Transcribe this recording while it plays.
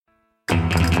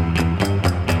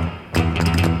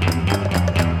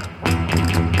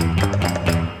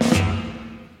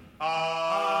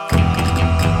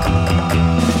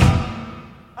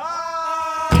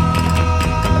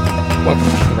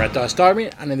Dice Diary,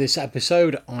 and in this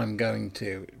episode I'm going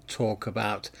to talk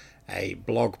about a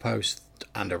blog post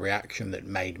and a reaction that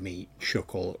made me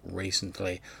chuckle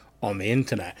recently on the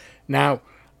internet. Now,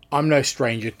 I'm no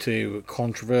stranger to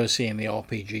controversy in the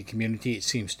RPG community. It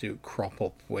seems to crop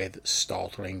up with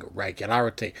startling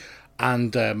regularity,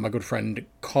 and my good friend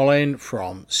Colin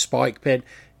from Spike Pit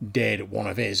did one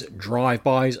of his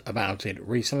drive-bys about it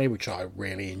recently, which I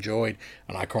really enjoyed,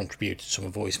 and I contributed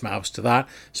some voicemails to that.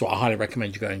 So I highly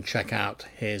recommend you go and check out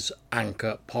his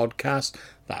Anchor podcast.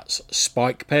 That's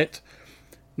Spike Pit.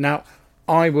 Now,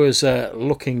 I was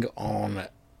looking on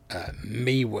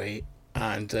MeWe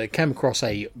and came across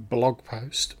a blog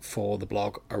post for the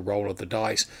blog A Roll of the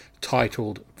Dice,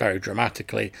 titled very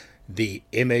dramatically, "The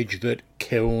Image That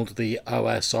Killed the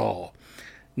OSR."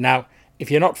 Now, if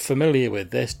you're not familiar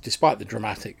with this, despite the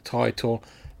dramatic title,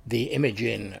 the image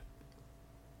in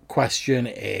question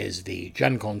is the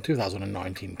Gen Con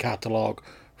 2019 catalogue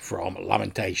from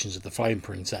Lamentations of the Flame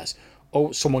Princess.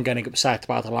 Oh, someone getting upset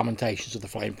about the Lamentations of the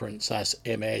Flame Princess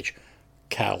image?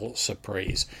 Quelle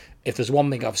surprise. If there's one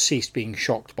thing I've ceased being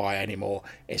shocked by anymore,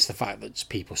 it's the fact that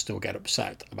people still get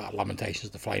upset about Lamentations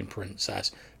of the Flame Princess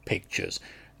pictures.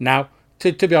 Now,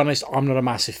 to be honest, I'm not a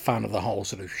massive fan of the whole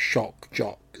sort of shock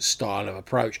jock style of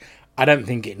approach. I don't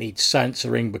think it needs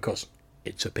censoring because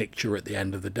it's a picture at the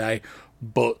end of the day,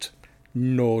 but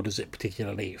nor does it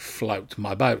particularly float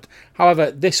my boat.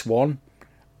 However, this one,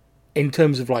 in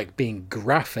terms of like being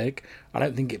graphic, I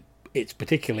don't think it's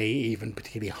particularly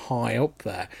high up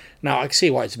there. Now, I can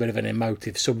see why it's a bit of an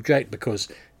emotive subject, because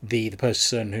the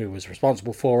person who was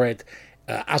responsible for it,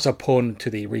 as a pun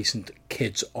to the recent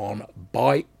Kids on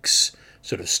Bikes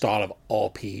sort of style of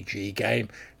RPG game,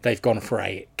 they've gone for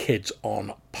a Kids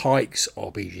on Pikes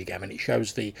RPG game, and it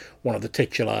shows one of the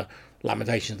titular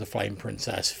Lamentations of the Flame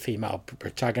Princess female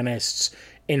protagonists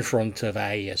in front of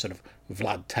a sort of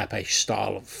Vlad Tepes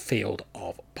style field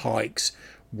of pikes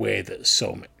with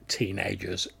some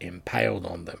teenagers impaled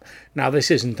on them. Now, this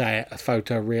isn't a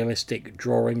photorealistic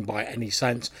drawing by any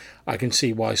sense. I can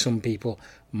see why some people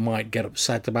might get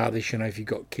upset about this, if you've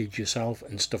got kids yourself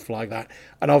and stuff like that.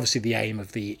 And obviously the aim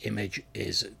of the image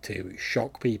is to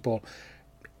shock people.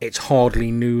 It's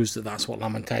hardly news that that's what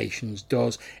Lamentations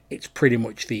does. It's pretty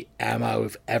much the MO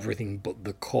of everything but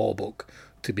the core book,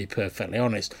 to be perfectly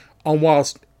honest. And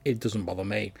whilst it doesn't bother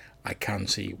me, I can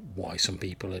see why some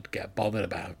people would get bothered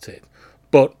about it.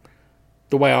 But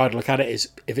the way I'd look at it is,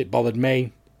 if it bothered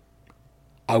me,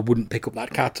 I wouldn't pick up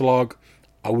that catalogue.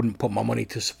 I wouldn't put my money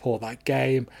to support that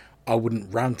game. I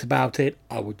wouldn't rant about it.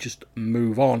 I would just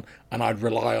move on, and I'd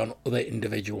rely on other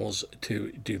individuals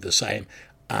to do the same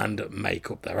and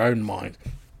make up their own mind.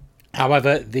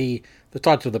 However, the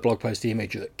title of the blog post, "The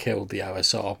Image That Killed the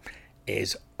OSR,"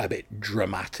 is a bit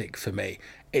dramatic for me.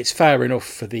 It's fair enough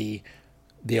for the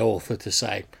author to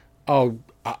say, "Oh,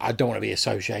 I don't want to be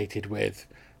associated with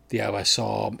the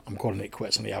OSR. I'm calling it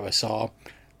quits on the OSR."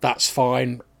 That's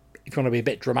fine. If you want to be a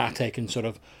bit dramatic and sort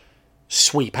of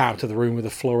sweep out of the room with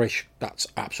a flourish, that's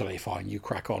absolutely fine. You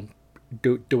crack on.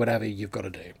 Do whatever you've got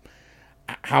to do.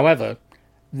 However,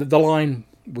 the line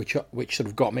which sort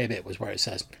of got me a bit was where it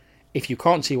says, "If you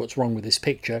can't see what's wrong with this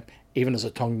picture, even as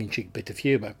a tongue-in-cheek bit of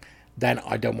humour, then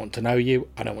I don't want to know you.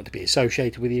 I don't want to be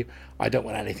associated with you. I don't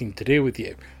want anything to do with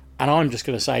you." And I'm just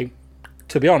going to say,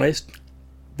 to be honest,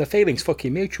 the feeling's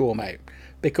fucking mutual, mate.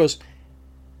 Because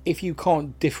if you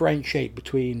can't differentiate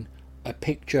between a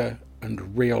picture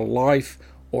and real life,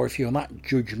 or if you're that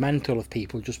judgmental of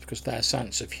people just because their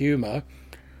sense of humour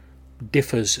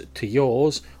differs to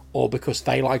yours, or because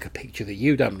they like a picture that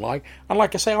you don't like, and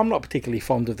like I say, I'm not particularly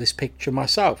fond of this picture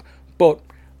myself, but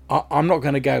I'm not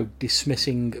going to go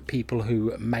dismissing people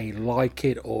who may like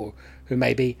it or who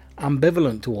may be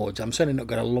ambivalent towards it. I'm certainly not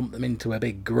going to lump them into a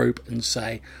big group and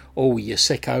say, "Oh, you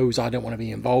sickos, I don't want to be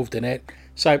involved in it."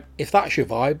 So if that's your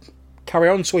vibe, carry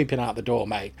on sweeping out the door,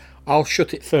 mate. I'll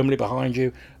shut it firmly behind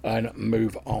you and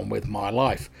move on with my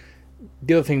life.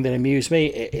 The other thing that amused me,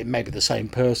 it may be the same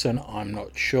person, I'm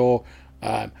not sure.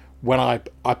 When I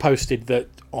posted that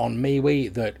on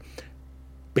MeWe, that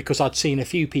because I'd seen a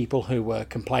few people who were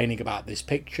complaining about this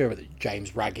picture, that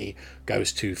James Raggy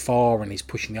goes too far and he's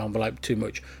pushing the envelope too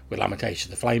much with Lamentations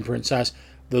of the Flame Princess.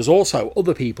 There's also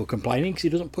other people complaining because he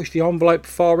doesn't push the envelope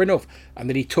far enough, and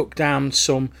that he took down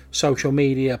some social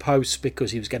media posts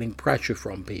because he was getting pressure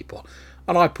from people.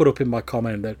 And I put up in my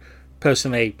comment that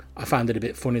personally I found it a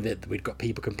bit funny that we'd got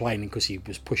people complaining because he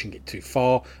was pushing it too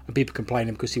far, and people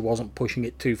complaining because he wasn't pushing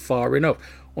it too far enough.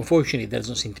 Unfortunately, there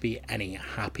doesn't seem to be any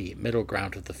happy middle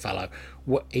ground with the fellow.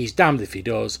 He's damned if he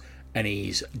does, and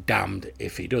he's damned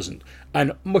if he doesn't.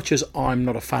 And much as I'm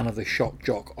not a fan of the Shock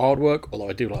Jock artwork, although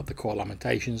I do like the Core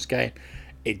Lamentations game,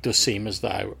 it does seem as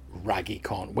though Raggy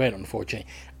can't win,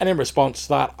 unfortunately. And in response to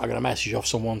that, I got a message off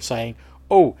someone saying,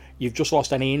 "Oh, you've just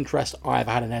lost any interest I've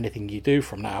had in anything you do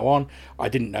from now on. I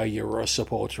didn't know you were a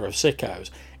supporter of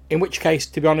Sickos." In which case,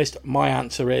 to be honest, my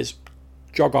answer is,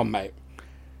 jog on, mate.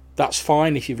 That's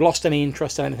fine. If you've lost any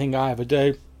interest in anything I ever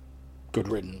do, good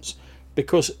riddance.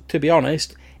 Because, to be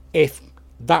honest, if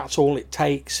that's all it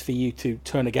takes for you to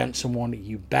turn against someone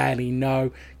you barely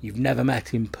know, you've never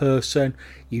met in person,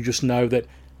 you just know that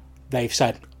they've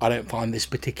said, "I don't find this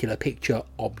particular picture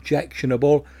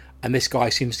objectionable," and this guy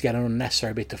seems to get an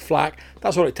unnecessary bit of flack,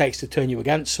 that's all it takes to turn you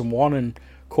against someone and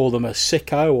call them a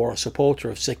sicko or a supporter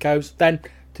of sickos, then,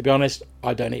 to be honest,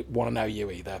 I don't want to know you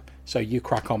either. So you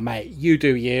crack on, mate. You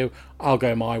do you. I'll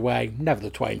go my way. Never the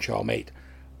twain shall meet.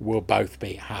 We'll both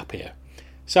be happier.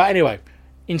 So anyway,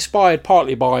 inspired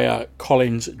partly by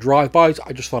Colin's drive-bys,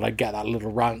 I just thought I'd get that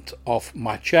little rant off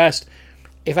my chest.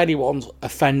 If anyone's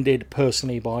offended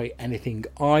personally by anything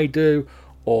I do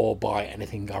or by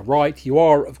anything I write, you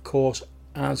are, of course,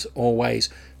 as always,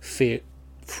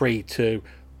 free to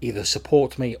either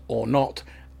support me or not,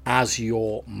 as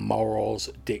your morals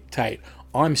dictate.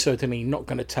 I'm certainly not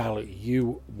going to tell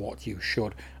you what you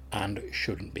should and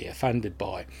shouldn't be offended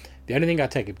by. The only thing I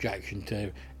take objection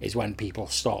to is when people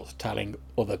start telling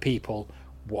other people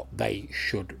what they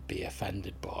should be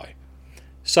offended by.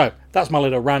 So that's my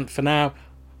little rant for now.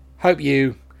 Hope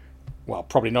you, well,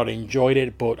 probably not enjoyed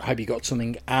it, but hope you got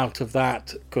something out of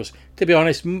that, because to be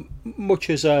honest, much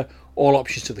as all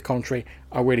options to the contrary,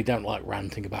 I really don't like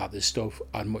ranting about this stuff.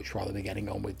 I'd much rather be getting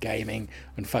on with gaming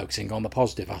and focusing on the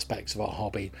positive aspects of our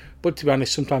hobby. But to be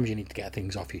honest, sometimes you need to get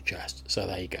things off your chest. So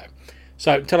there you go.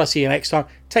 So until I see you next time,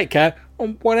 take care.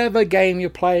 On whatever game you're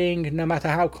playing, no matter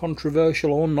how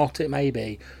controversial or not it may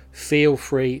be, feel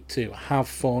free to have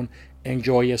fun,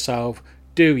 enjoy yourself,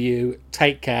 do you,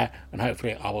 take care, and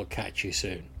hopefully I will catch you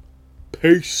soon.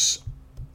 Peace.